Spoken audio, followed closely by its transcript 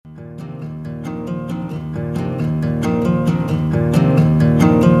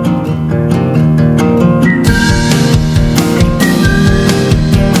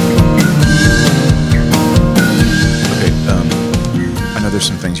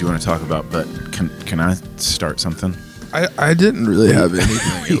you want to talk about, but can I start something? I didn't really have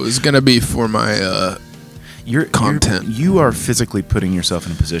anything. It was going to be for my content. You are physically putting yourself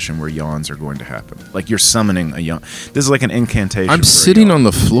in a position where yawns are going to happen. Like you're summoning a yawn. This is like an incantation. I'm sitting on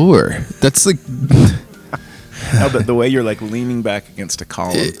the floor. That's like... No, but the way you're like leaning back against a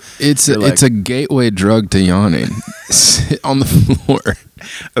column. It's a gateway drug to yawning. Sit on the floor.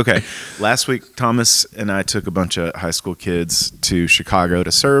 Okay. Last week, Thomas and I took a bunch of high school kids to Chicago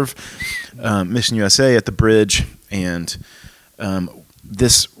to serve Mission USA at the bridge. And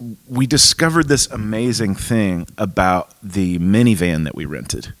we discovered this amazing thing about the minivan that we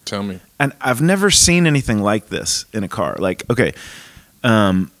rented. Tell me. And I've never seen anything like this in a car. Like, okay,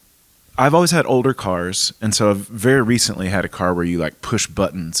 I've always had older cars, and so I've very recently had a car where you like push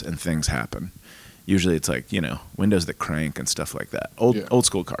buttons and things happen. Usually it's like, windows that crank and stuff like that. Old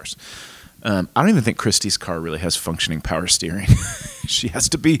school cars. I don't even think Christy's car really has functioning power steering. She has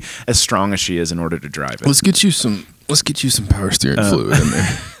to be as strong as she is in order to drive it. Let's get you some power steering fluid in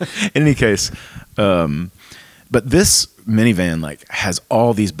there. In any case, but this minivan like has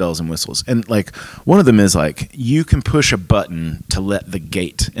all these bells and whistles, and like one of them is like you can push a button to let the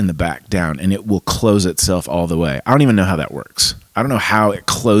gate in the back down, and it will close itself all the way. I don't even know how that works. I don't know how it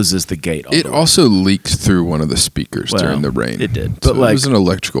closes the gate. It also leaked through one of the speakers during the rain. It did, but so it was an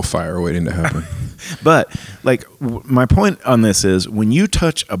electrical fire waiting to happen. But like my point on this is when you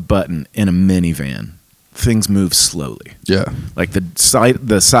touch a button in a minivan, things move slowly. Yeah. Like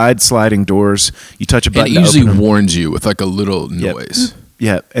the side sliding doors, you touch a button. It usually warns you with like a little noise.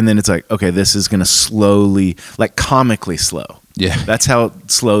 Yeah. And then it's like, okay, this is going to slowly, like comically slow. Yeah. That's how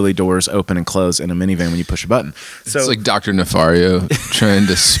slowly doors open and close in a minivan when you push a button. So it's like Dr. Nefario trying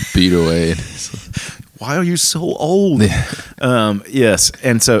to speed away. Why are you so old? Yes.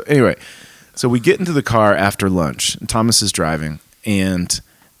 And so anyway, so we get into the car after lunch, and Thomas is driving, and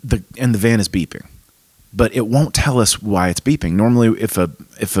the van is beeping. But it won't tell us why it's beeping. Normally, if a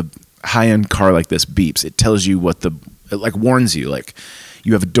high-end car like this beeps, it tells you it like warns you, like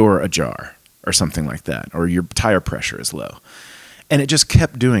you have a door ajar or something like that, or your tire pressure is low. And it just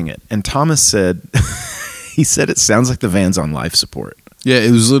kept doing it. And Thomas said, he said it sounds like the van's on life support. Yeah,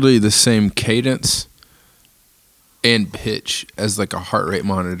 it was literally the same cadence and pitch as like a heart rate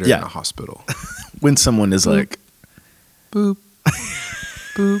monitor in a hospital. When someone is like, boop,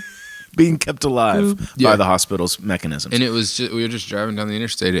 boop. Being kept alive by the hospital's mechanisms. And it was we were just driving down the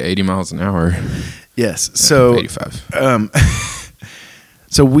interstate at 80 miles an hour. Yes. So 85.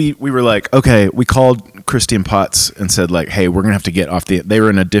 So we were like, okay, we called Christy and Potts and said like, hey, we're going to have to get off they were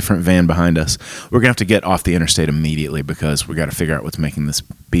in a different van behind us. We're going to have to get off the interstate immediately because we got to figure out what's making this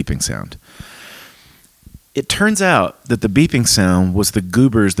beeping sound. It turns out that the beeping sound was the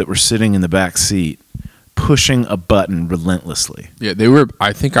goobers that were sitting in the back seat pushing a button relentlessly. Yeah, they were,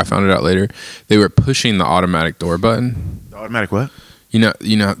 I think I found it out later, they were pushing the automatic door button. The automatic what? You know,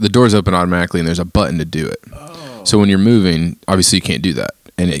 the doors open automatically and there's a button to do it. Oh. So when you're moving, obviously you can't do that.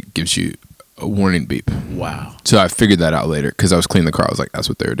 And it gives you a warning beep. Wow. So I figured that out later because I was cleaning the car. I was like, that's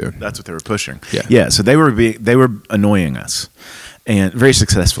what they were doing. That's what they were pushing. Yeah. Yeah, so they were annoying us, and very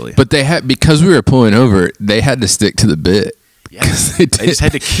successfully. But because we were pulling over, they had to stick to the bit. Yeah, they just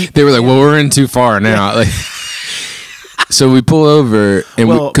had to keep. They were like, "Well, we're in too far now." Like, so we pull over, and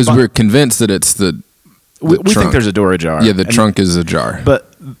because we're convinced that it's the we think there's a door ajar. Yeah, the trunk is ajar.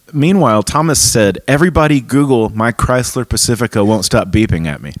 But meanwhile, Thomas said, "Everybody Google my Chrysler Pacifica won't stop beeping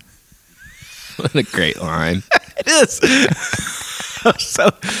at me." What a great line! It is.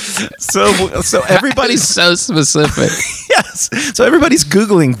 So everybody's so specific. Yes. So everybody's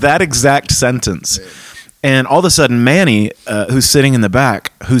Googling that exact sentence. And all of a sudden, Manny, who's sitting in the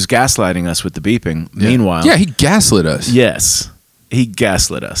back, who's gaslighting us with the beeping, meanwhile... Yeah, he gaslit us. Yes, he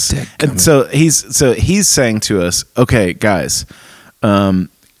gaslit us. And so he's saying to us, okay, guys, on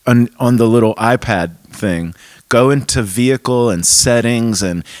the little iPad thing, go into vehicle and settings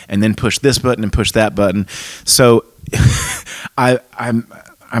and then push this button and push that button. So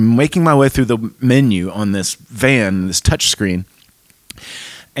I'm making my way through the menu on this van, this touch screen.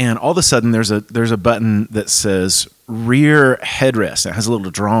 And all of a sudden, there's a button that says rear headrest. It has a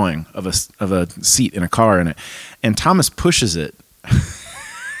little drawing of a seat in a car in it. And Thomas pushes it.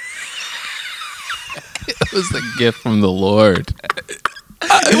 It was a gift from the Lord.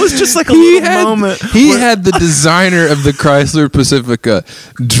 It was just like a little moment. He had the designer of the Chrysler Pacifica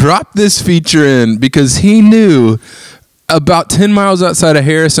drop this feature in because he knew about 10 miles outside of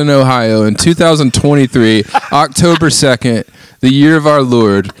Harrison, Ohio in 2023, October 2nd, the year of our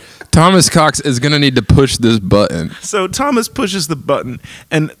Lord, Thomas Cox is going to need to push this button. So Thomas pushes the button,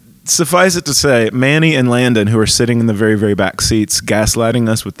 and Suffice it to say, Manny and Landon, who are sitting in the very, very back seats, gaslighting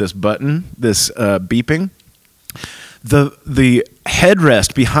us with this button, this beeping. The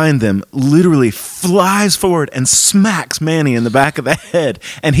headrest behind them literally flies forward and smacks Manny in the back of the head,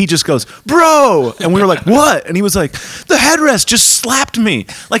 and he just goes, "Bro!" And we were like, "What?" And he was like, "The headrest just slapped me."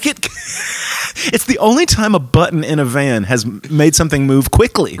 Like it. It's the only time a button in a van has made something move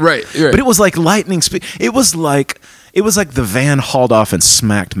quickly. Right. But it was like lightning speed. It was like the van hauled off and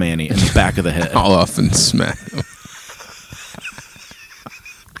smacked Manny in the back of the head. Haul off and smack him.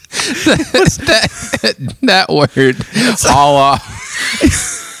 that word, haul off.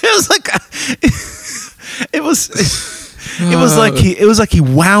 It was like he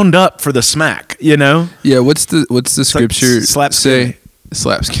wound up for the smack, you know? Yeah. What's the scripture say?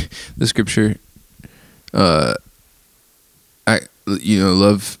 Slaps. The scripture.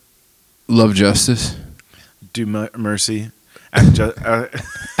 Love justice. Do mercy.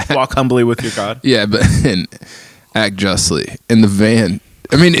 Walk humbly with your God. Yeah, and act justly. In the van.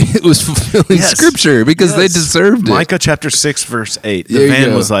 I mean, it was fulfilling scripture because they deserved it. Micah chapter 6, verse 8. The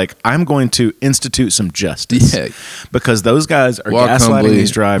van was like, I'm going to institute some justice. Yeah. Because those guys are gaslighting humbly,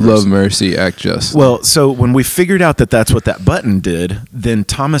 these drivers. Love mercy, act justly. Well, so when we figured out that that's what that button did, then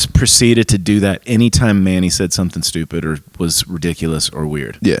Thomas proceeded to do that anytime Manny said something stupid or was ridiculous or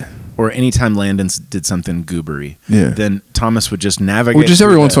weird. Yeah. Or anytime Landon did something goobery. Yeah. Then Thomas would just navigate. Or just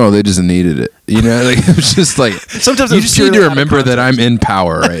every once in a while, they just needed it. You know, like it was just like sometimes you just need to remember that I'm in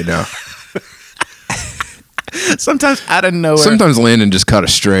power right now. Sometimes out of nowhere. Sometimes Landon just caught a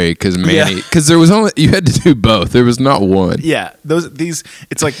stray because there was only you had to do both. There was not one. Yeah,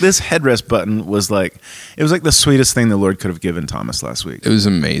 it's like this headrest button was like the sweetest thing the Lord could have given Thomas last week. It was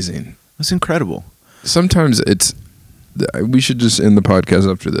amazing. It was incredible. Sometimes we should just end the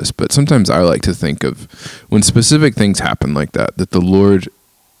podcast after this, but sometimes I like to think of when specific things happen like that the Lord,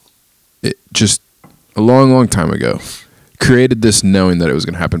 just a long, long time ago, created this knowing that it was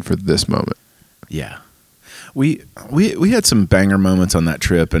going to happen for this moment. Yeah. We had some banger moments on that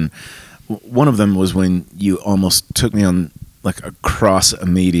trip, and one of them was when you almost took me on like across a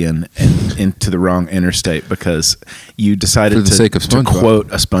median and into the wrong interstate because you decided to quote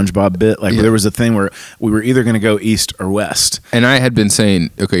a SpongeBob bit. Like there was a thing where we were either going to go east or west. And I had been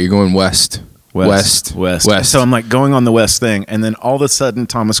saying, okay, you're going west. So I'm like going on the west thing. And then all of a sudden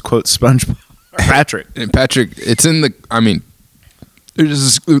Thomas quotes SpongeBob. Patrick. And Patrick, it's in the, I mean,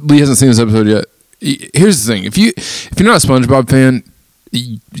 Lee hasn't seen this episode yet. Here's the thing. If you're not a SpongeBob fan,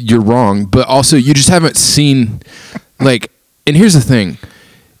 you're wrong. But also you just haven't seen like, and here's the thing.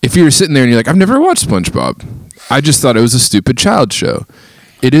 If you're sitting there and you're like, I've never watched SpongeBob. I just thought it was a stupid child show.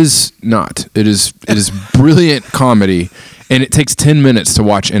 It is not. It is brilliant comedy, and it takes 10 minutes to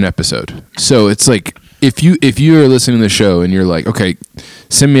watch an episode. So it's like if you are listening to the show and you're like, okay,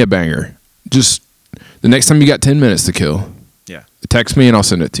 send me a banger. Just the next time you got 10 minutes to kill, text me and I'll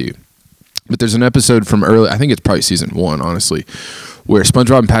send it to you. But there's an episode from early, I think it's probably season 1, honestly, where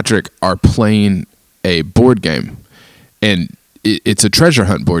SpongeBob and Patrick are playing a board game. And it's a treasure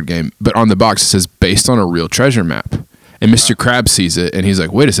hunt board game, but on the box it says based on a real treasure map. And Mr. Krabs sees it, and he's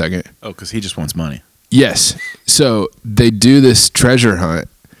like, wait a second. Oh, because he just wants money. Yes. So they do this treasure hunt,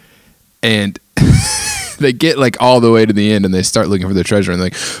 and they get like all the way to the end, and they start looking for the treasure. And they're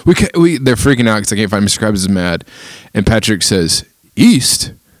freaking out because they can't find Mr. Krabs is mad. And Patrick says,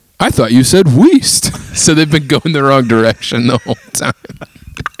 east? I thought you said west. So they've been going the wrong direction the whole time.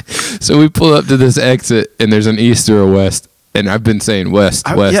 So we pull up to this exit, and there's an east or a west, and I've been saying west.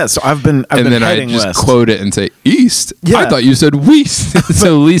 Yeah, so I've been and then heading I just west. Quote it and say east. Yeah. I thought you said west.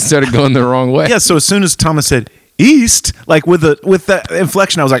 So Lee started going the wrong way. Yeah, so as soon as Thomas said east, like with that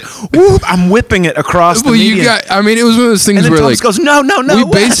inflection, I was like, whoop, I'm whipping it across the median. It was one of those things and then where Thomas goes, no, we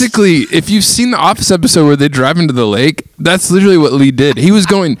west. basically, if you've seen the Office episode where they drive into the lake, that's literally what Lee did. He was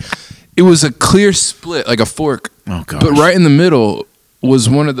going, it was a clear split, like a fork. Oh, gosh. But right in the middle was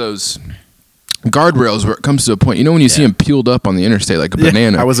one of those guardrails where it comes to a point. You know when you see him peeled up on the interstate like a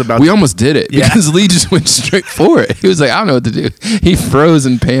banana? We almost did it because Lee just went straight for it. He was like, I don't know what to do. He froze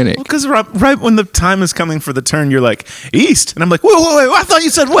in panic. Well, because right when the time is coming for the turn, you're like, east. And I'm like, wait, I thought you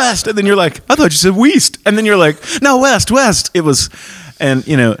said west. And then you're like, I thought you said west. And then you're like, no, west. It was, and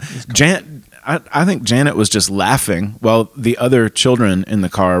I think Janet was just laughing while the other children in the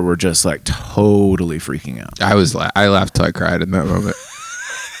car were just like totally freaking out. I laughed till I cried in that moment.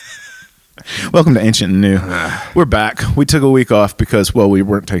 Welcome to Ancient and New. We're back. We took a week off because, well, we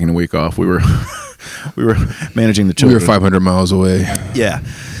weren't taking a week off. We were managing the children. We were 500 miles away. Yeah.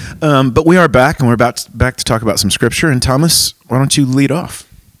 But we are back, and we're back to talk about some scripture. And Thomas, why don't you lead off?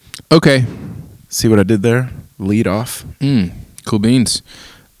 Okay. See what I did there? Lead off. Cool beans.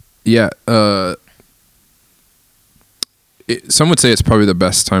 Yeah. Some would say it's probably the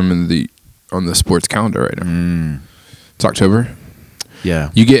best time on the sports calendar right now. It's October.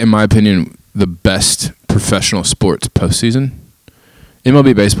 Yeah. You get, in my opinion, the best professional sports postseason.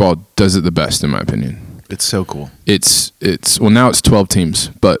 MLB baseball does it the best, in my opinion. It's so cool. It's now it's 12 teams,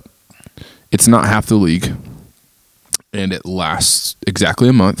 but it's not half the league, and it lasts exactly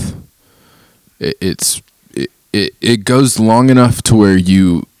a month. It goes long enough to where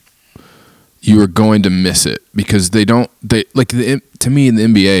you are going to miss it, because to me in the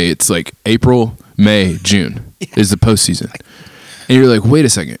NBA, it's like April, May, June is the postseason, and you're like, wait a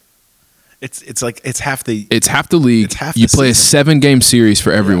second. It's like it's half the league. It's half you the play season. a 7-game series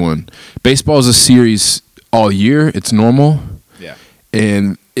for everyone. Yeah. Baseball is a series all year. It's normal. Yeah.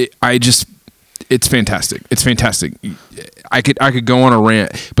 And it's fantastic. It's fantastic. I could go on a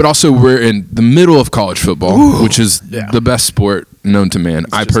rant, but also we're in the middle of college football, which is the best sport known to man.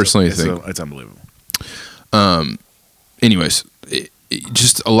 I personally think it's unbelievable. Anyways,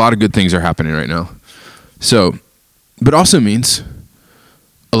 just a lot of good things are happening right now. So, but also means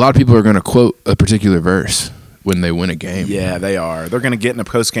a lot of people are going to quote a particular verse when they win a game. Yeah, they are. They're going to get in a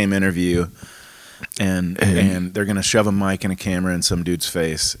post-game interview, and they're going to shove a mic and a camera in some dude's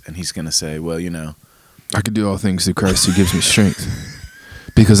face, and he's going to say, well, I can do all things through Christ who gives me strength.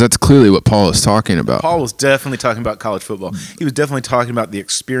 Because that's clearly what Paul is talking about. Paul was definitely talking about college football. He was definitely talking about the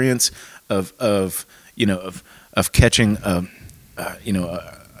experience of catching a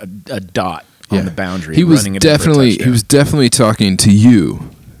dot on the boundary. He was definitely talking to you,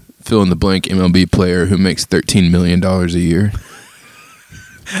 fill in the blank MLB player who makes $13 million a year.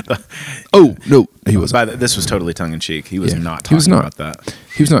 Oh no, he wasn't. This was totally tongue in cheek. He was not talking about that.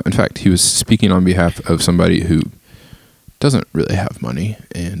 He was not. In fact, he was speaking on behalf of somebody who doesn't really have money.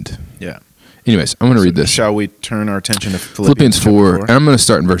 And anyways, I'm going to read this. Shall we turn our attention to Philippians 4? And I'm going to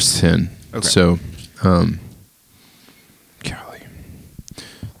start in verse 10. Okay. So,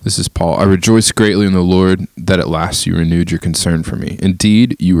 this is Paul. I rejoice greatly in the Lord that at last you renewed your concern for me.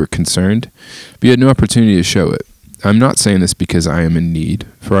 Indeed, you were concerned, but you had no opportunity to show it. I'm not saying this because I am in need,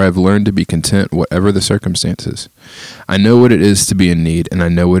 for I have learned to be content whatever the circumstances. I know what it is to be in need, and I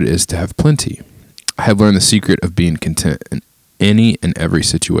know what it is to have plenty. I have learned the secret of being content in any and every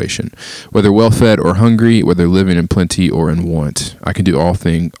situation, whether well-fed or hungry, whether living in plenty or in want. I can do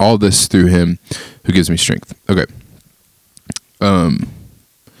all this through him who gives me strength. Okay.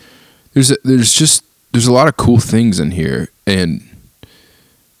 There's a lot of cool things in here, and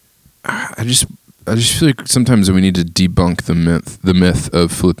I just feel like sometimes we need to debunk the myth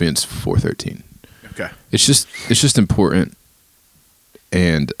of Philippians 4:13. Okay. It's just important,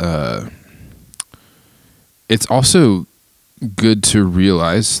 and it's also good to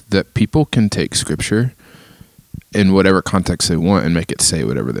realize that people can take scripture in whatever context they want and make it say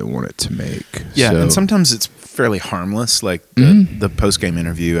whatever they want it to make. Yeah, and sometimes it's fairly harmless, like the post-game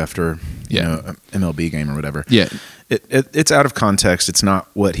interview after an MLB game or whatever. Yeah. It's out of context. It's not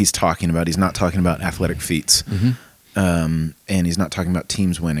what he's talking about. He's not talking about athletic feats. And he's not talking about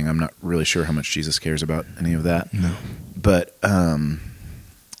teams winning. I'm not really sure how much Jesus cares about any of that. No. But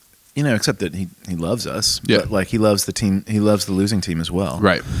except that he loves us. Yeah. But like he loves the team. He loves the losing team as well.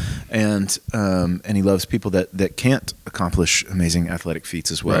 Right. And he loves people that can't accomplish amazing athletic feats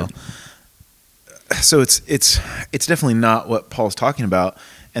as well. Right. So it's definitely not what Paul's talking about.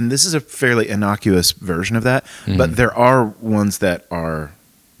 And this is a fairly innocuous version of that, but there are ones that are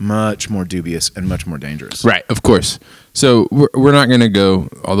much more dubious and much more dangerous. Right, of course. So we're not going to go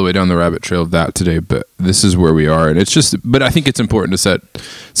all the way down the rabbit trail of that today, but this is where we are, and but I think it's important to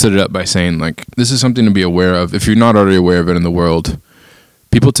set it up by saying, like, this is something to be aware of. If you're not already aware of it in the world,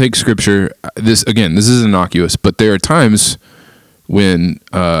 people take scripture. This is innocuous, but there are times when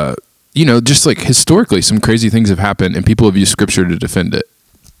just like historically, some crazy things have happened, and people have used scripture to defend it.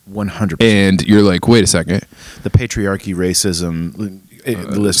 100%. And you're like, wait a second. The patriarchy, racism,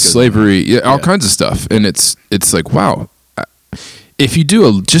 the list goes slavery, all kinds of stuff. And it's like, wow. If you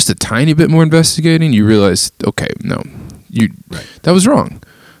do just a tiny bit more investigating, you realize, okay, no, that was wrong.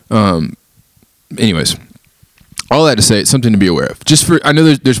 Anyways, all that to say, it's something to be aware of. I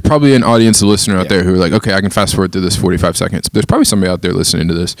know there's probably an audience, a listener out there who are like, okay, I can fast forward through this 45 seconds. There's probably somebody out there listening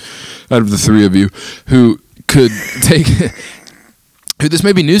to this, out of the three of you, who could take who this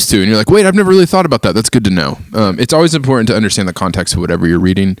may be news to, and you're like, wait, I've never really thought about that. That's good to know. It's always important to understand the context of whatever you're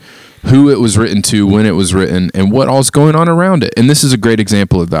reading, who it was written to, when it was written, and what all's going on around it. And this is a great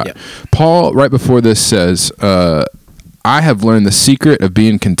example of that. Yep. Paul, right before this, says, I have learned the secret of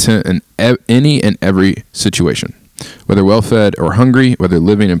being content in any and every situation, whether well-fed or hungry, whether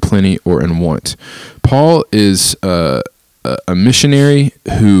living in plenty or in want. Paul is a missionary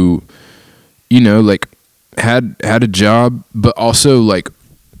who, like had a job, but also like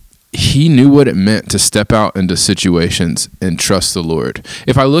he knew what it meant to step out into situations and trust the Lord.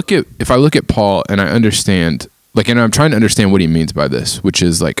 If I look at Paul and I understand, like, and I'm trying to understand what he means by this, which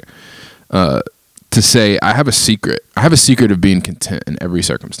is like, to say, I have a secret of being content in every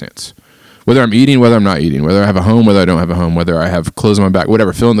circumstance, whether I'm eating, whether I'm not eating, whether I have a home, whether I don't have a home, whether I have clothes on my back,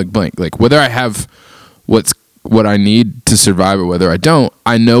 whatever, fill in the blank, like whether I have what I need to survive or whether I don't,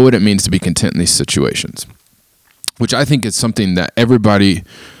 I know what it means to be content in these situations, which I think is something that everybody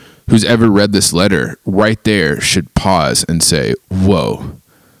who's ever read this letter right there should pause and say, whoa,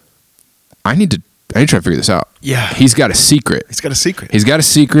 I need to try to figure this out. Yeah. He's got a secret. He's got a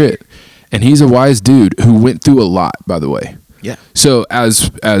secret. And he's a wise dude who went through a lot, by the way. Yeah. So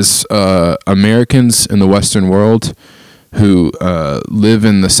as Americans in the Western world who live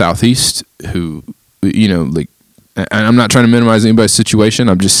in the Southeast, who, like, and I'm not trying to minimize anybody's situation.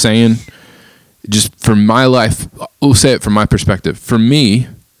 I'm just saying, just from my life, we'll say it from my perspective. For me,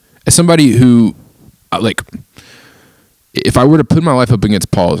 as somebody who, like, if I were to put my life up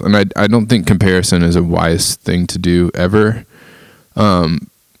against Paul's, and I don't think comparison is a wise thing to do ever,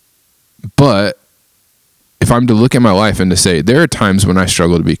 but if I'm to look at my life and to say, there are times when I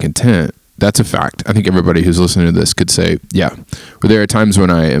struggle to be content, that's a fact. I think everybody who's listening to this could say, yeah. Or there are times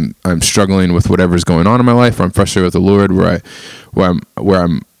when I'm struggling with whatever's going on in my life, or I'm frustrated with the Lord, where I'm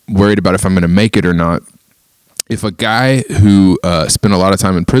worried about if I'm going to make it or not. If a guy who spent a lot of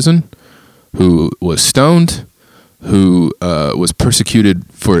time in prison, who was stoned, who was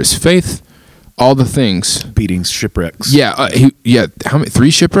persecuted for his faith, all the things, beatings, shipwrecks. Yeah, how many?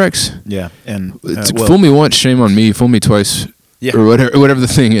 3 shipwrecks? Yeah, and fool me once, shame on me. Fool me twice, yeah. Or whatever the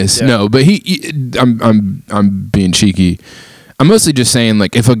thing is. Yeah. No, but I'm being cheeky. I'm mostly just saying,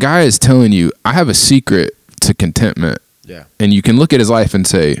 like, if a guy is telling you, I have a secret to contentment, yeah, and you can look at his life and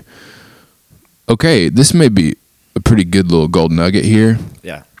say, okay, this may be a pretty good little gold nugget here.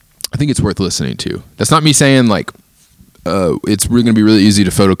 Yeah, I think it's worth listening to. That's not me saying like it's going to be really easy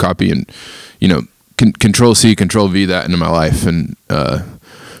to photocopy and Control C, Control V that into my life and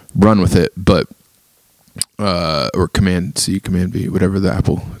run with it, but or Command C, Command V, whatever the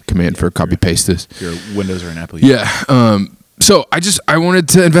Apple command for copy paste is. Your Windows or an Apple. Yeah. So I wanted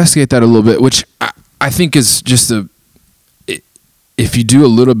to investigate that a little bit, which I think is just if you do a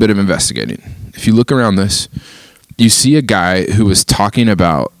little bit of investigating, if you look around this, you see a guy who was talking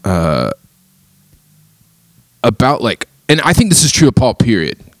about like, and I think this is true of Paul,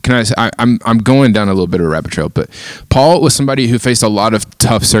 period. Can I say, I'm going down a little bit of a rabbit trail, but Paul was somebody who faced a lot of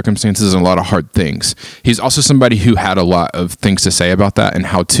tough circumstances and a lot of hard things. He's also somebody who had a lot of things to say about that and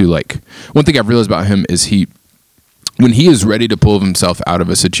how to, like, one thing I've realized about him is when he is ready to pull himself out of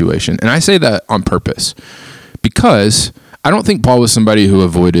a situation, and I say that on purpose, because I don't think Paul was somebody who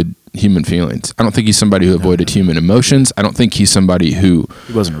avoided human feelings. I don't think he's somebody who avoided human emotions. I don't think he's somebody who...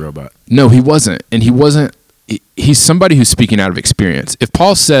 He wasn't a robot. No, he wasn't. And he's somebody who's speaking out of experience. If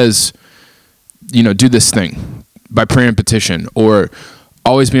Paul says, do this thing by prayer and petition, or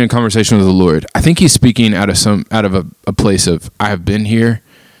always be in conversation with the Lord, I think he's speaking out of a place of, I have been here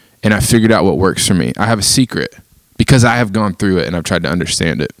and I figured out what works for me. I have a secret because I have gone through it and I've tried to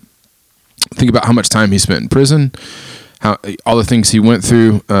understand it. Think about how much time he spent in prison, how all the things he went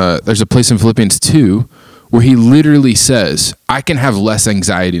through. There's a place in Philippians 2 where he literally says, I can have less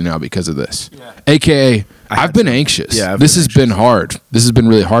anxiety now because of this. Yeah. AKA, I've been anxious. Yeah, this has been hard. This has been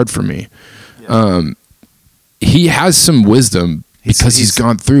really hard for me. Yeah. He has some wisdom because he's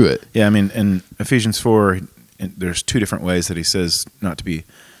gone through it. Yeah, I mean, in Ephesians 4, there's 2 different ways that he says not to be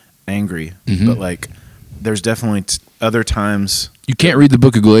angry, but like there's definitely other times. You can't read the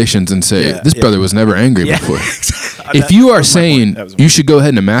book of Galatians and say, this brother was never angry before. If you are saying you should go ahead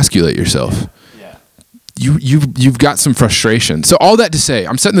and emasculate yourself, you've got some frustration. So all that to say,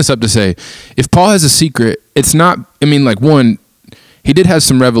 I'm setting this up to say, if Paul has a secret, it's not, one, he did have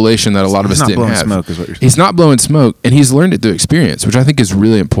some revelation that a lot of us didn't have. Smoke is what you're saying. He's not blowing smoke, and he's learned it through experience, which I think is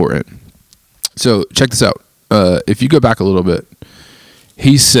really important. So check this out. If you go back a little bit,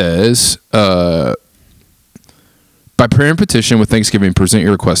 he says, by prayer and petition with thanksgiving, present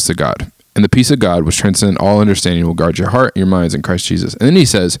your requests to God. And the peace of God, which transcends all understanding, will guard your heart and your minds in Christ Jesus. And then he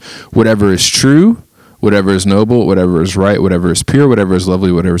says, whatever is true, whatever is noble, whatever is right, whatever is pure, whatever is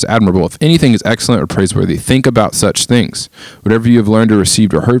lovely, whatever is admirable, if anything is excellent or praiseworthy, think about such things. Whatever you have learned or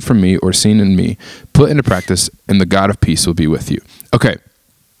received or heard from me or seen in me, put into practice, and the God of peace will be with you. Okay,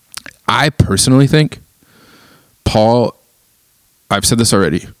 I personally think Paul, I've said this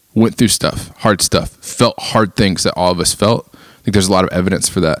already, went through hard stuff, felt hard things that all of us felt. I think there's a lot of evidence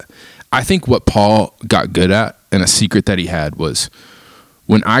for that. I think what Paul got good at and a secret that he had was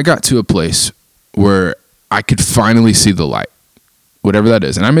when I got to a place where I could finally see the light, whatever that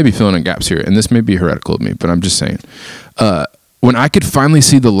is. And I may be filling in gaps here, and this may be heretical of me, but I'm just saying. When I could finally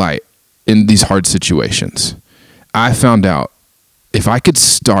see the light in these hard situations, I found out if I could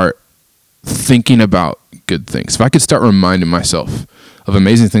start thinking about good things, if I could start reminding myself of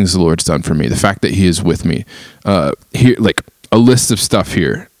amazing things the Lord's done for me, the fact that he is with me, here, like a list of stuff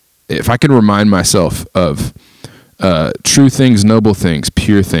here. If I could remind myself of true things, noble things,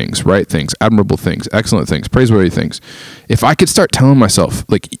 pure things, right things, admirable things, excellent things, praiseworthy things. If I could start telling myself,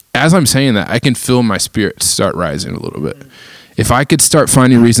 like as I'm saying that, I can feel my spirit start rising a little bit. If I could start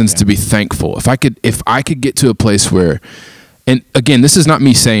finding reasons to be thankful, if I could get to a place where, and again, this is not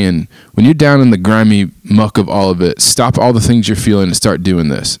me saying when you're down in the grimy muck of all of it, stop all the things you're feeling and start doing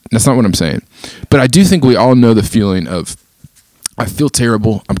this. That's not what I'm saying. But I do think we all know the feeling of, I feel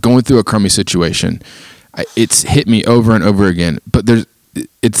terrible. I'm going through a crummy situation. It's hit me over and over again, but there's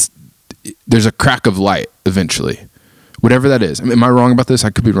a crack of light eventually, whatever that is. I mean, am I wrong about this?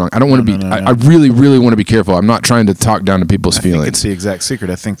 I could be wrong. I don't want to be. No. I really, really want to be careful. I'm not trying to talk down to people's feelings. I think it's the exact secret.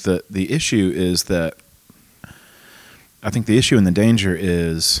 I think that the issue is that. I think the issue and the danger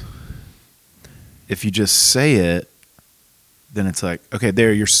is, if you just say it, then it's like, okay,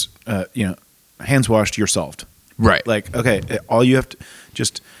 there you're, hands washed, you're solved. Right. Like, okay, all you have to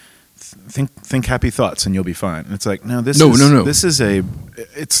just. Think happy thoughts and you'll be fine. And it's like, no. This is a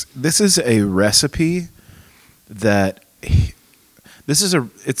recipe that this is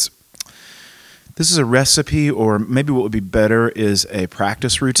a recipe, or maybe what would be better is a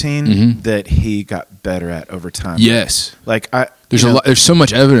practice routine that he got better at over time. Yes. Like there's so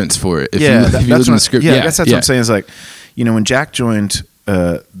much evidence for it. If you look in the script. Yeah, I guess that's what I'm saying is like, when Jack joined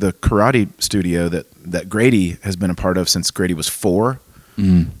the karate studio that Grady has been a part of since Grady was 4.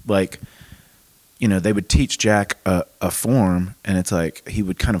 Like, they would teach Jack a form, and it's like he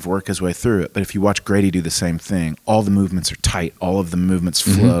would kind of work his way through it. But if you watch Grady do the same thing, all the movements are tight, all of the movements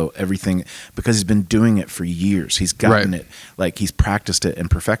flow, everything, because he's been doing it for years. He's gotten it, like he's practiced it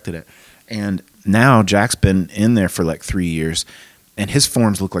and perfected it. And now Jack's been in there for like 3 years, and his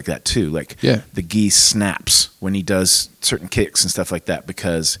forms look like that too. Like the gi snaps when he does certain kicks and stuff like that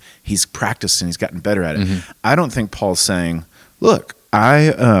because he's practiced and he's gotten better at it. I don't think Paul's saying, look,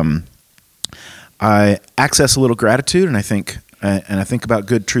 I access a little gratitude, and I think about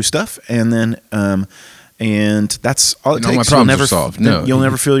good, true stuff, and then and that's all it takes. All my problems are solved. You'll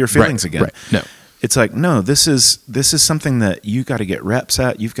never feel your feelings again. Right. No, it's like this is something that you got to get reps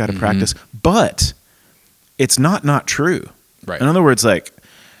at. You've got to practice, but it's not true. Right. In other words, like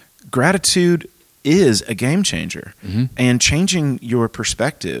gratitude is a game changer, and changing your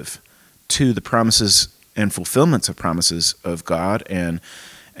perspective to the promises and fulfillments of promises of God and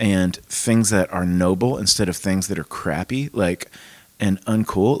things that are noble instead of things that are crappy, like, and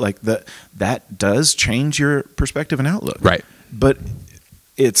uncool, like that does change your perspective and outlook. Right. But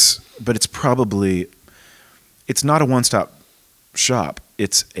it's probably, it's not a one-stop shop.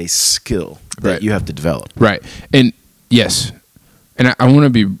 It's a skill that you have to develop. Right. And yes. And I want to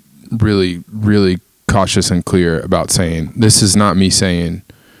be really, really cautious and clear about saying, this is not me saying,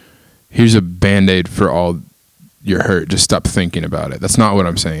 here's a Band-Aid for all your hurt. Just stop thinking about it. That's not what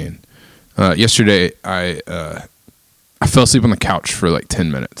I'm saying. Yesterday, I fell asleep on the couch for like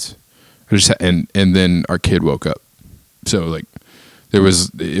 10 minutes. And then our kid woke up. So like it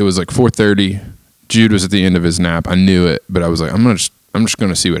was like 4:30. Jude was at the end of his nap. I knew it, but I was like, I'm just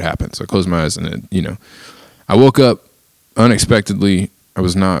going to see what happens. So I closed my eyes, and then, I woke up unexpectedly. I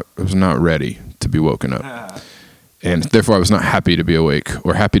was not ready to be woken up. And therefore, I was not happy to be awake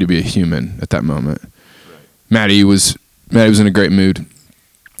or happy to be a human at that moment. Right. Maddie was in a great mood.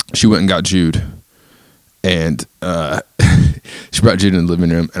 She went and got Jude, and she brought Jude in the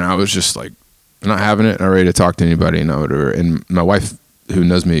living room, and I was just like, not having it, not ready to talk to anybody, not whatever. And my wife, who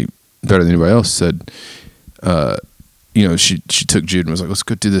knows me better than anybody else, said, she took Jude and was like, let's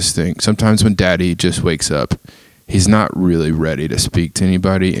go do this thing. Sometimes when Daddy just wakes up, he's not really ready to speak to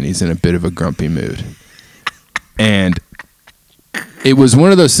anybody, and he's in a bit of a grumpy mood. And it was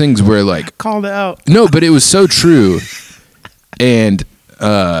one of those things where, like, called out. No, but it was so true. And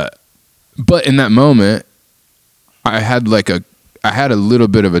but in that moment, I had a little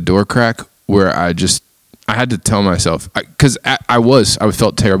bit of a door crack where I had to tell myself, because I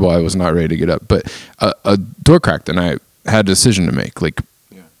felt terrible. I was not ready to get up, but a door cracked, and I had a decision to make. Like,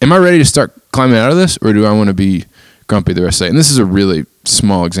 am I ready to start climbing out of this, or do I want to be grumpy the rest of the day? And this is a really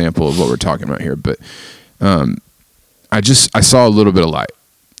small example of what we're talking about here, but I saw a little bit of light,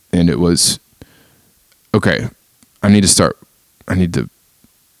 and it was, okay, I need to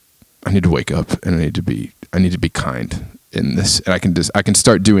wake up, and I need to be I need to be kind in this, and I can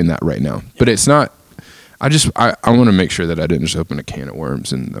start doing that right now. But it's not. I want to make sure that I didn't just open a can of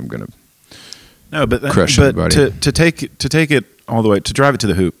worms and I'm gonna crush everybody. To take it all the way, to drive it to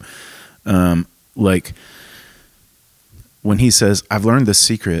the hoop, like when he says, "I've learned this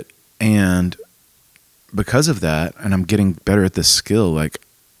secret, and because of that, and I'm getting better at this skill, like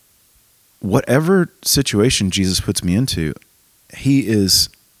whatever situation Jesus puts me into, he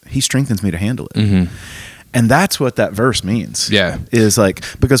strengthens me to handle it." Mm-hmm. And that's what that verse means. Yeah. Is like,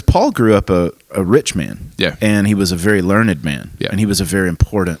 because Paul grew up a rich man. Yeah. And he was a very learned man. Yeah. And he was a very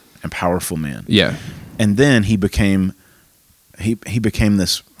important and powerful man. Yeah. And then he became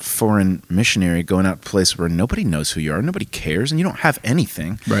this foreign missionary going out to places where nobody knows who you are, nobody cares, and you don't have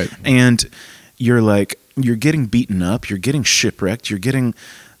anything. Right. And you're getting beaten up, you're getting shipwrecked, you're getting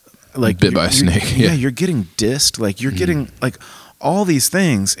like bit by a snake. Yeah, you're getting dissed, like you're getting like all these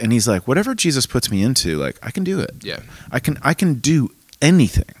things, and he's like, whatever Jesus puts me into, like I can do it. Yeah, I can do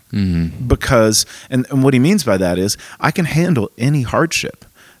anything because, and what he means by that is I can handle any hardship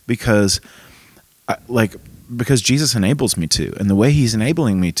because Jesus enables me to, and the way he's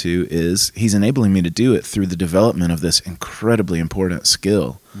enabling me to is he's enabling me to do it through the development of this incredibly important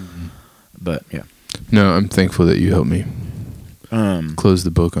skill. Mm-hmm. But yeah, no, I'm thankful that you helped me close the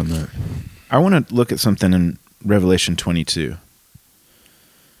book on that. I want to look at something in Revelation 22.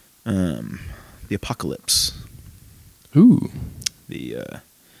 The apocalypse. Ooh.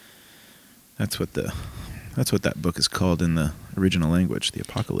 That's what that book is called in the original language, the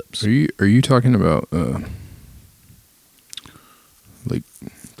apocalypse. Are you talking about like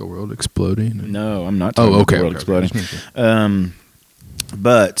the world exploding? No, I'm not talking about the world exploding.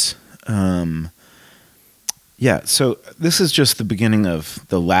 Yeah, so this is just the beginning of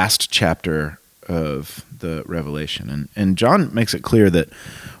the last chapter of the Revelation, and John makes it clear that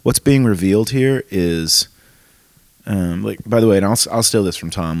what's being revealed here is, like, by the way, and I'll steal this from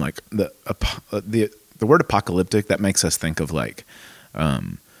Tom, like the word apocalyptic, that makes us think of like,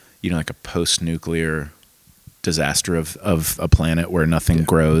 like a post-nuclear disaster of a planet where nothing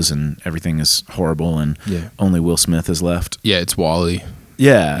grows and everything is horrible and only Will Smith is left. Yeah, it's Wall-E.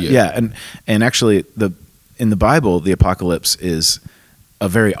 Yeah, and actually in the Bible, the apocalypse is a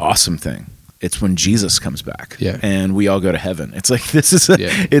very awesome thing. It's when Jesus comes back, and we all go to heaven. It's like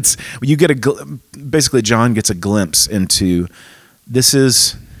basically John gets a glimpse into this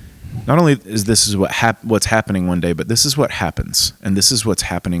is not only is this what's happening one day, but this is what happens, and this is what's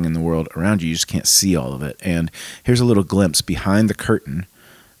happening in the world around you. You just can't see all of it. And here's a little glimpse behind the curtain,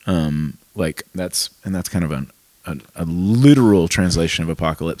 that's kind of a literal translation of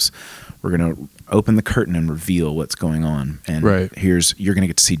apocalypse. We're going to open the curtain and reveal what's going on. And you're going to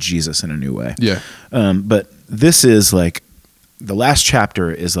get to see Jesus in a new way. Yeah. But this is like, the last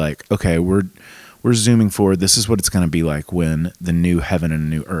chapter is like, okay, we're zooming forward. This is what it's going to be like when the new heaven and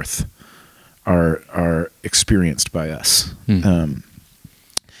new earth are experienced by us. Then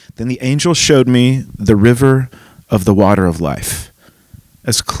the angel showed me the river of the water of life,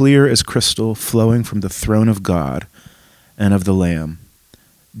 as clear as crystal, flowing from the throne of God and of the Lamb,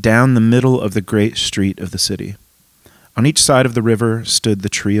 down the middle of the great street of the city. On each side of the river stood the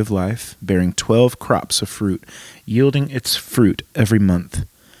tree of life, bearing 12 crops of fruit, yielding its fruit every month.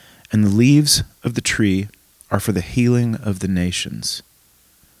 And the leaves of the tree are for the healing of the nations.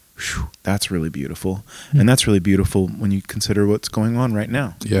 Whew, that's really beautiful. And that's really beautiful when you consider what's going on right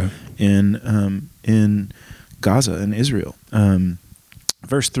now in Gaza and Israel.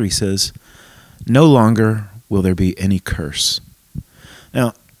 Verse 3 says, "No longer will there be any curse."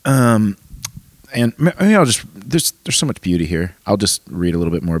 Now, and maybe there's so much beauty here. I'll just read a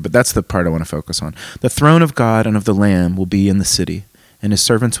little bit more, but that's the part I want to focus on. "The throne of God and of the Lamb will be in the city, and his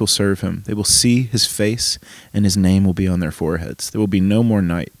servants will serve him. They will see his face, and his name will be on their foreheads. There will be no more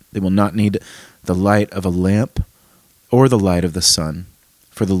night. They will not need the light of a lamp or the light of the sun,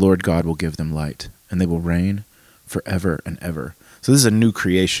 for the Lord God will give them light, and they will reign forever and ever." So this is a new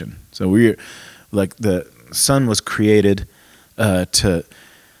creation. So we're like, the sun was created to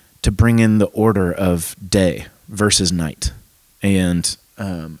bring in the order of day versus night, and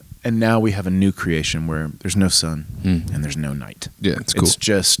now we have a new creation where there's no sun and there's no night. Yeah, it's cool. It's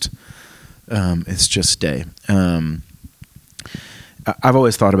just day. I've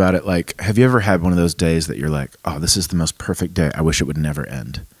always thought about it like, have you ever had one of those days that you're like, oh, this is the most perfect day, I wish it would never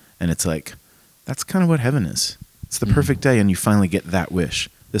end? And it's like, that's kind of what heaven is. It's the perfect day, and you finally get that wish.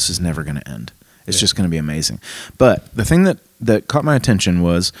 This is never going to end. It's just going to be amazing. But the thing that caught my attention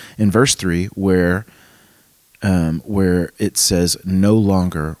was in verse 3 where it says, "No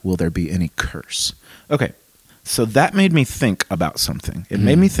longer will there be any curse." Okay, so that made me think about something. It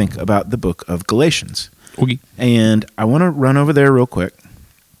made me think about the book of Galatians. Okay. And I want to run over there real quick.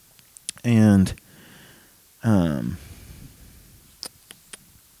 And,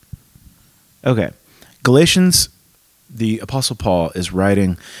 okay. Galatians, the Apostle Paul is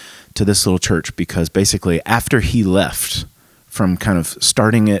writing to this little church because basically after he left from kind of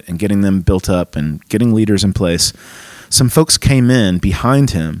starting it and getting them built up and getting leaders in place, some folks came in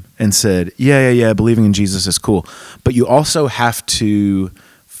behind him and said, yeah, believing in Jesus is cool, but you also have to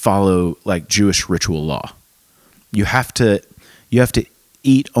follow like Jewish ritual law. You have to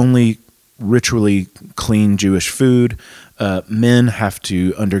eat only ritually clean Jewish food. Men have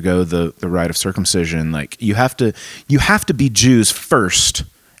to undergo the rite of circumcision. Like you have to be Jews first,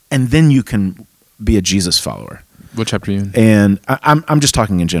 and then you can be a Jesus follower. What chapter are you in? And I'm just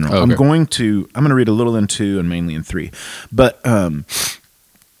talking in general. Oh, okay. I'm going to read a little in 2 and mainly in 3. But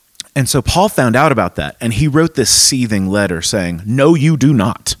and so Paul found out about that, and he wrote this seething letter saying, "No, you do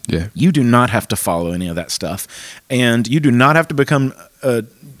not. Yeah. You do not have to follow any of that stuff, and you do not have to become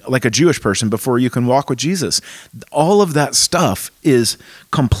like a Jewish person before you can walk with Jesus. All of that stuff is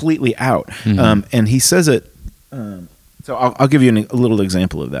completely out." Mm-hmm. And he says it. So I'll give you a little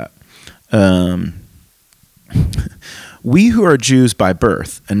example of that. We who are Jews by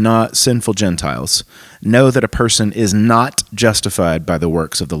birth and not sinful Gentiles know that a person is not justified by the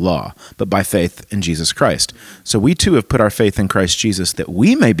works of the law, but by faith in Jesus Christ. So we too have put our faith in Christ Jesus that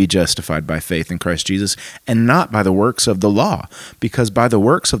we may be justified by faith in Christ Jesus and not by the works of the law, because by the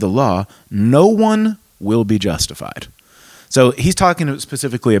works of the law, no one will be justified. So he's talking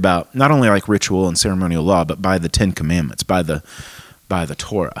specifically about not only like ritual and ceremonial law, but by the 10 Commandments, by the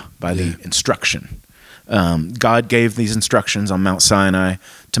Torah, by the instruction. God gave these instructions on Mount Sinai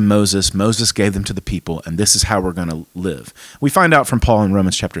to Moses. Moses gave them to the people, and this is how we're going to live. We find out from Paul in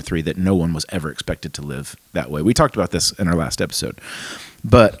Romans chapter 3 that no one was ever expected to live that way. We talked about this in our last episode,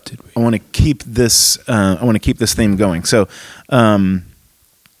 but I want to keep this. Theme going. So,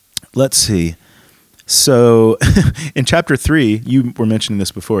 let's see. So, in chapter 3, you were mentioning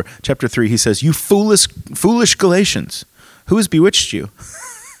this before. Chapter 3, he says, "You foolish Galatians, who has bewitched you?"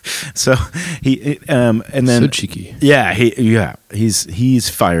 So he and then so cheeky. Yeah, he's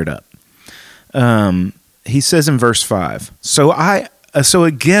fired up. He says in verse 5, so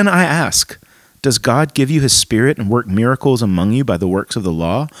again I ask, does God give you his Spirit and work miracles among you by the works of the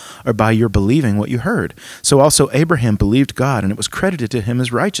law, or by your believing what you heard? So also Abraham believed God, and it was credited to him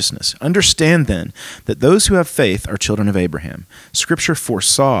as righteousness. Understand then that those who have faith are children of Abraham. Scripture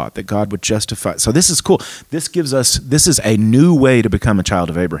foresaw that God would justify. So this is cool. This is a new way to become a child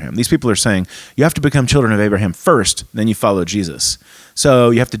of Abraham. These people are saying you have to become children of Abraham first, then you follow Jesus.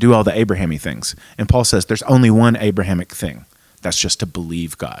 So you have to do all the Abrahamy things. And Paul says there's only one Abrahamic thing. That's just to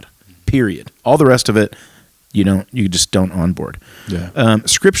believe God. Period. All the rest of it, you just don't onboard. Yeah.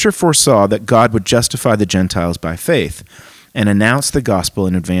 Scripture foresaw that God would justify the Gentiles by faith and announce the gospel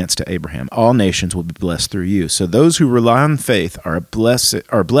in advance to Abraham. All nations will be blessed through you. So those who rely on faith are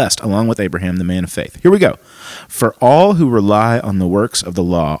blessed along with Abraham, the man of faith. Here we go. For all who rely on the works of the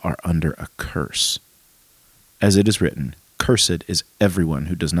law are under a curse. As it is written, cursed is everyone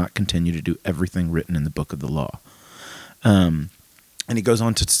who does not continue to do everything written in the book of the law. And he goes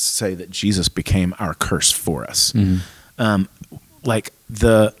on to say that Jesus became our curse for us. Mm-hmm.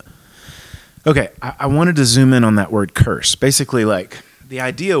 I wanted to zoom in on that word curse. Basically, like the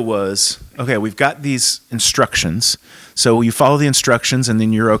idea was, okay, we've got these instructions. So you follow the instructions and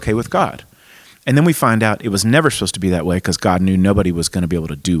then you're okay with God. And then we find out it was never supposed to be that way because God knew nobody was going to be able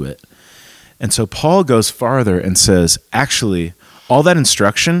to do it. And so Paul goes farther and says, actually, all that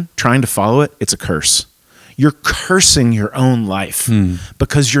instruction, trying to follow it, it's a curse. You're cursing your own life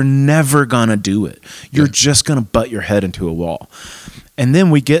because you're never going to do it. You're just going to butt your head into a wall. And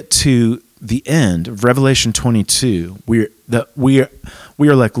then we get to the end of Revelation 22. We are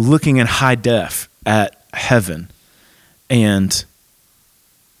like looking in high def at heaven. And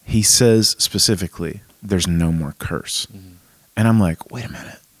he says specifically, there's no more curse. Mm-hmm. And I'm like, wait a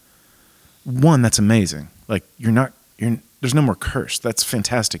minute. One, that's amazing. Like there's no more curse. That's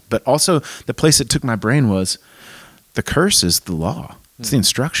fantastic. But also the place that took my brain was the curse is the law. It's the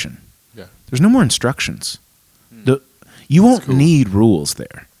instruction. Yeah. There's no more instructions. You won't need rules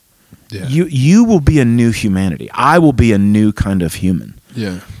there. Yeah. You will be a new humanity. I will be a new kind of human.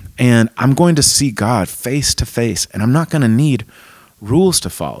 Yeah. And I'm going to see God face to face, and I'm not going to need rules to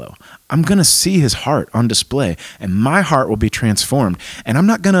follow. I'm going to see his heart on display, and my heart will be transformed. And I'm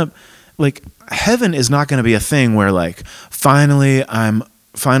not going to heaven is not going to be a thing where finally I'm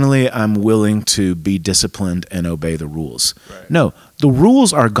willing to be disciplined and obey the rules. Right. No, the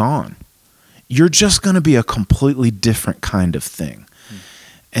rules are gone. You're just going to be a completely different kind of thing.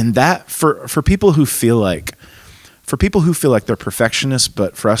 And that for people who feel like they're perfectionists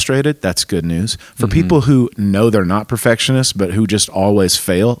but frustrated, that's good news. For people who know they're not perfectionists but who just always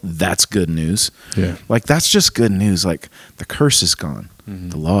fail, that's good news. Yeah. Like, that's just good news. Like, the curse is gone.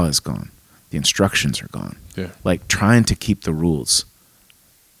 The law is gone. The instructions are gone. Yeah. Like, trying to keep the rules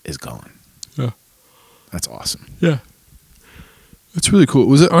is gone. Yeah. That's awesome. Yeah. That's really cool.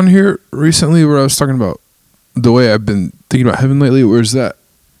 Was it on here recently where I was talking about the way I've been thinking about heaven lately? Or is that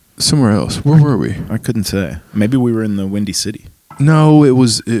somewhere else? Where were we? I couldn't say. Maybe we were in the Windy City. No,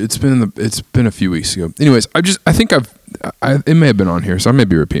 it's been a few weeks ago. Anyways, I think it may have been on here, so I may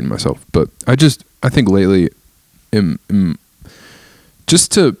be repeating myself, but I think lately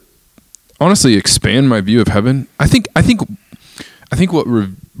just to honestly expand my view of heaven. I think what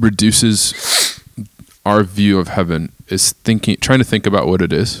reduces our view of heaven is trying to think about what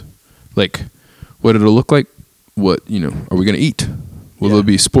it is, like what it'll look like. What, are we going to eat? Will there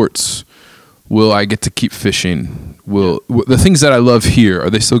be sports? Will I get to keep fishing? Will the things that I love here, are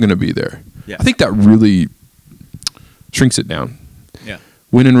they still going to be there? Yeah. I think that really shrinks it down. Yeah.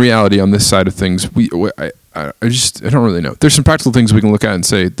 When in reality, on this side of things, I don't really know. There's some practical things we can look at and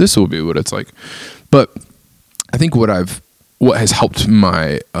say this will be what it's like, but I think what has helped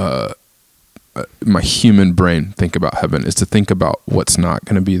my my human brain think about heaven is to think about what's not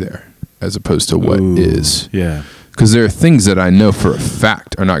going to be there as opposed to what is. Yeah. Because there are things that I know for a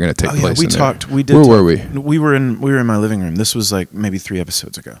fact are not going to take place. We in talked. There. We did. Where were we? We were in my living room. This was like maybe 3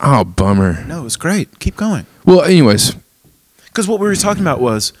 episodes ago. Oh, bummer. No, it was great. Keep going. Well, anyways, because what we were talking about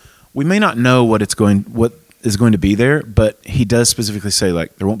was we may not know what is going to be there, but he does specifically say,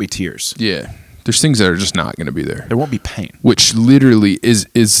 like, there won't be tears. Yeah, there's things that are just not going to be there. There won't be pain, which literally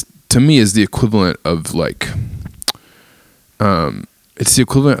is to me is the equivalent of like, it's the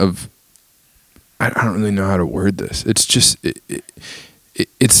equivalent of. I don't really know how to word this. It's just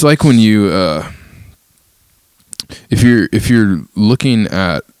it's like when you if you're looking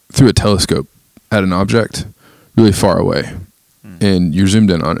at through a telescope at an object really far away and you're zoomed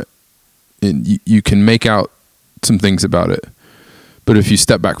in on it and you can make out some things about it, but if you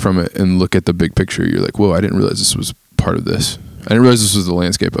step back from it and look at the big picture, you're like, whoa, I didn't realize this was part of this. I didn't realize this was the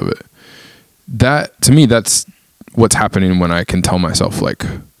landscape of it. That, to me, that's what's happening when I can tell myself, like,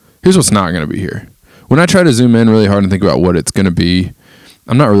 here's what's not going to be here. When I try to zoom in really hard and think about what it's going to be,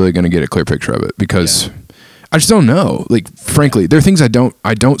 I'm not really going to get a clear picture of it because I just don't know. Like, frankly, there are things I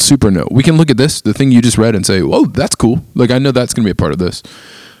don't super know. We can look at this, the thing you just read, and say, whoa, that's cool. Like, I know that's going to be a part of this.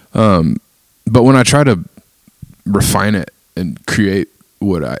 But when I try to refine it and create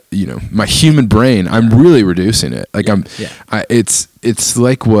what my human brain, I'm really reducing it. Like it's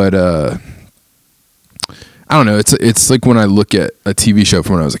like what, I don't know. It's like when I look at a TV show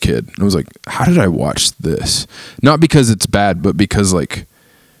from when I was a kid. I was like, how did I watch this? Not because it's bad, but because like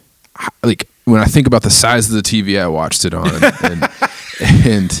when I think about the size of the TV I watched it on,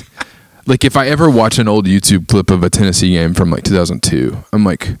 and like if I ever watch an old YouTube clip of a Tennessee game from like 2002, I'm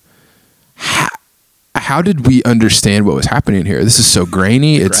like, how did we understand what was happening here? This is so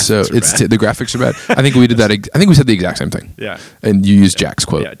grainy. The graphics are bad. I think we did that. I think we said the exact same thing. Yeah. And you used Jack's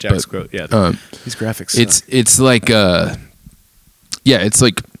quote. Yeah, Jack's quote. Yeah. These graphics. It's like it's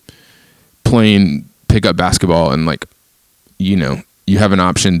like playing pickup basketball and like you have an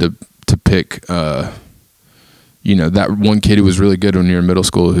option to pick that one kid who was really good when you're in middle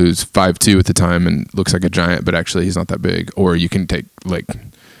school who's 5'2" at the time and looks like a giant, but actually he's not that big. Or you can take like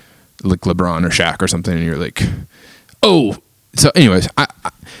LeBron or Shaq or something, and you're like, oh. So, anyways,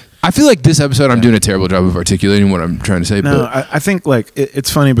 I feel like this episode I'm doing a terrible job of articulating what I'm trying to say. No, but I think like it's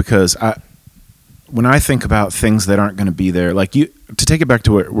funny because when I think about things that aren't going to be there, like to take it back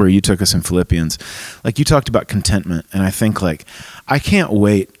to where you took us in Philippians, like you talked about contentment, and I think like I can't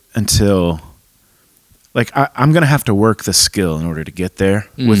wait until. Like, I'm going to have to work the skill in order to get there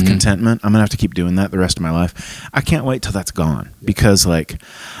with contentment. I'm going to have to keep doing that the rest of my life. I can't wait till that's gone because, like,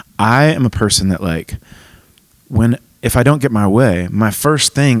 I am a person that, like, if I don't get my way, my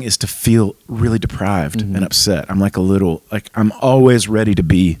first thing is to feel really deprived and upset. I'm like I'm always ready to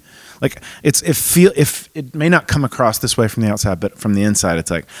be, like, if it may not come across this way from the outside, but from the inside,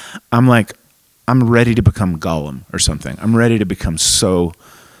 it's like, I'm ready to become Gollum or something. I'm ready to become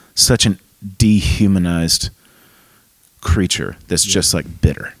such an dehumanized creature that's just like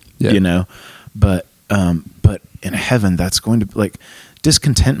bitter, but in heaven that's going to, like,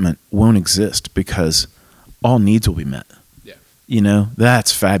 discontentment won't exist because all needs will be met.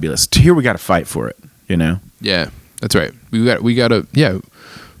 That's fabulous. Here we got to fight for it. That's right. We got to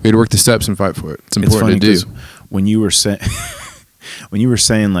work the steps and fight for it. It's important to do. When you were saying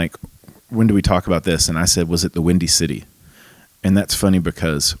like, when do we talk about this, and I said, was it the Windy City? And that's funny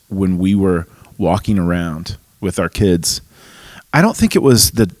because when we were walking around with our kids, I don't think it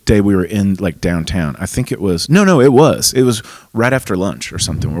was the day we were in like downtown. I think it was, it was right after lunch or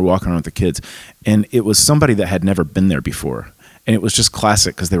something. We're walking around with the kids, and it was somebody that had never been there before. And it was just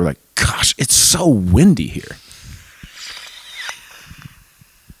classic because they were like, gosh, it's so windy here.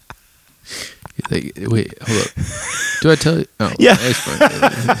 Like, wait, hold up. Do I tell you? Oh, yeah. That's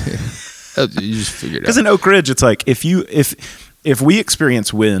fine. You just figured it out. Because in Oak Ridge, it's like if we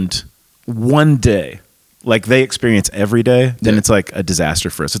experience wind one day, like they experience every day, then it's like a disaster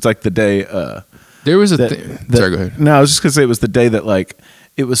for us. It's like the day. There was a thing. Sorry, go ahead. No, I was just going to say it was the day that like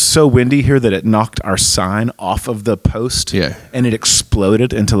it was so windy here that it knocked our sign off of the post. Yeah. And it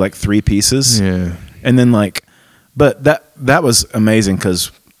exploded into like 3 pieces. Yeah. And then like, but that was amazing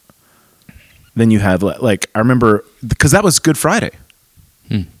because then you have like, I remember, because that was Good Friday.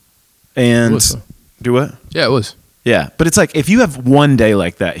 And do what? Yeah, it was. Yeah. But it's like, if you have one day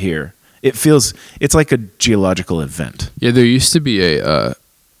like that here, it's like a geological event. Yeah. There used to be a, I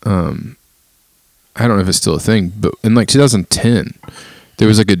don't know if it's still a thing, but in like 2010, there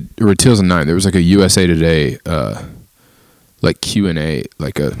was like or 2009, there was like a USA Today, like Q&A,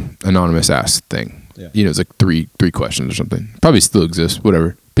 like a anonymous ask thing. Yeah. You know, it's like three questions or something. Probably still exists,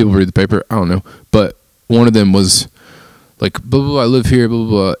 whatever. People read the paper. I don't know. But one of them was like, blah, blah, blah, I live here, blah, blah,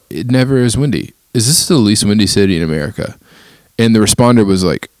 blah. It never is windy. Is this the least windy city in America? And the responder was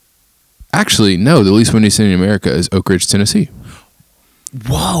like, actually, no, the least windy city in America is Oak Ridge, Tennessee.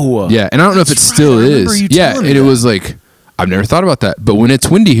 Whoa. Yeah, and I don't know if it still is. Yeah, and it was like, I've never thought about that. But when it's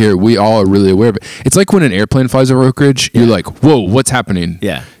windy here, we all are really aware of it. It's like when an airplane flies over Oak Ridge, you're like, whoa, what's happening?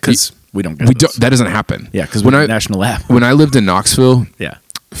 Yeah, because we don't get those. That doesn't happen. Yeah, because we're national lab. When I lived in Knoxville yeah.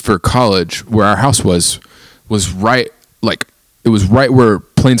 for college, where our house was right, like, it was right where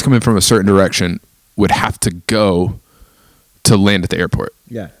planes coming from a certain direction would have to go to land at the airport.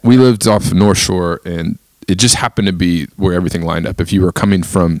 Yeah. We lived off North Shore, and it just happened to be where everything lined up. If you were coming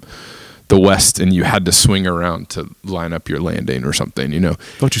from the west and you had to swing around to line up your landing or something, you know.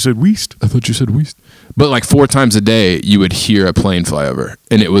 I thought you said west. But like 4 times a day, you would hear a plane fly over.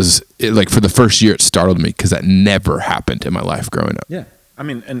 And like for the first year, it startled me because that never happened in my life growing up. Yeah. I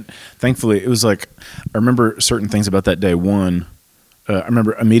mean, and thankfully, it was like, I remember certain things about that day. One, I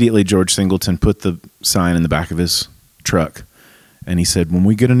remember immediately George Singleton put the sign in the back of his truck. And he said, when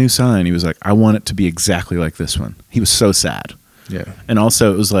we get a new sign, he was like, I want it to be exactly like this one. He was so sad. Yeah. And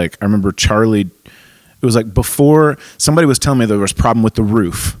also it was like, I remember Charlie, it was like before somebody was telling me there was a problem with the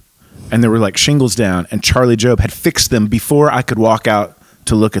roof and there were like shingles down, and Charlie Job had fixed them before I could walk out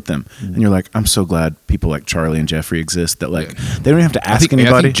to look at them. Mm-hmm. And you're like, I'm so glad people like Charlie and Jeffrey exist that like, they don't even have to ask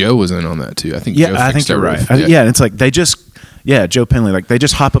anybody. I think Joe was in on that too. I think Joe fixed you're right. And it's like, Joe Penley, like they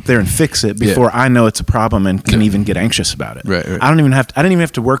just hop up there and fix it before I know it's a problem and can even get anxious about it. Right. I didn't even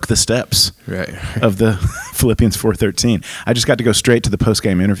have to work the steps of the Philippians 4:13. I just got to go straight to the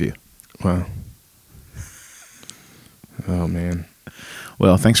post-game interview. Wow. Oh man.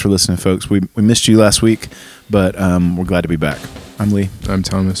 Well, thanks for listening, folks. We missed you last week, but we're glad to be back. I'm Lee. I'm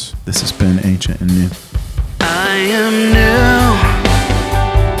Thomas. This has been Ancient and New. I am new.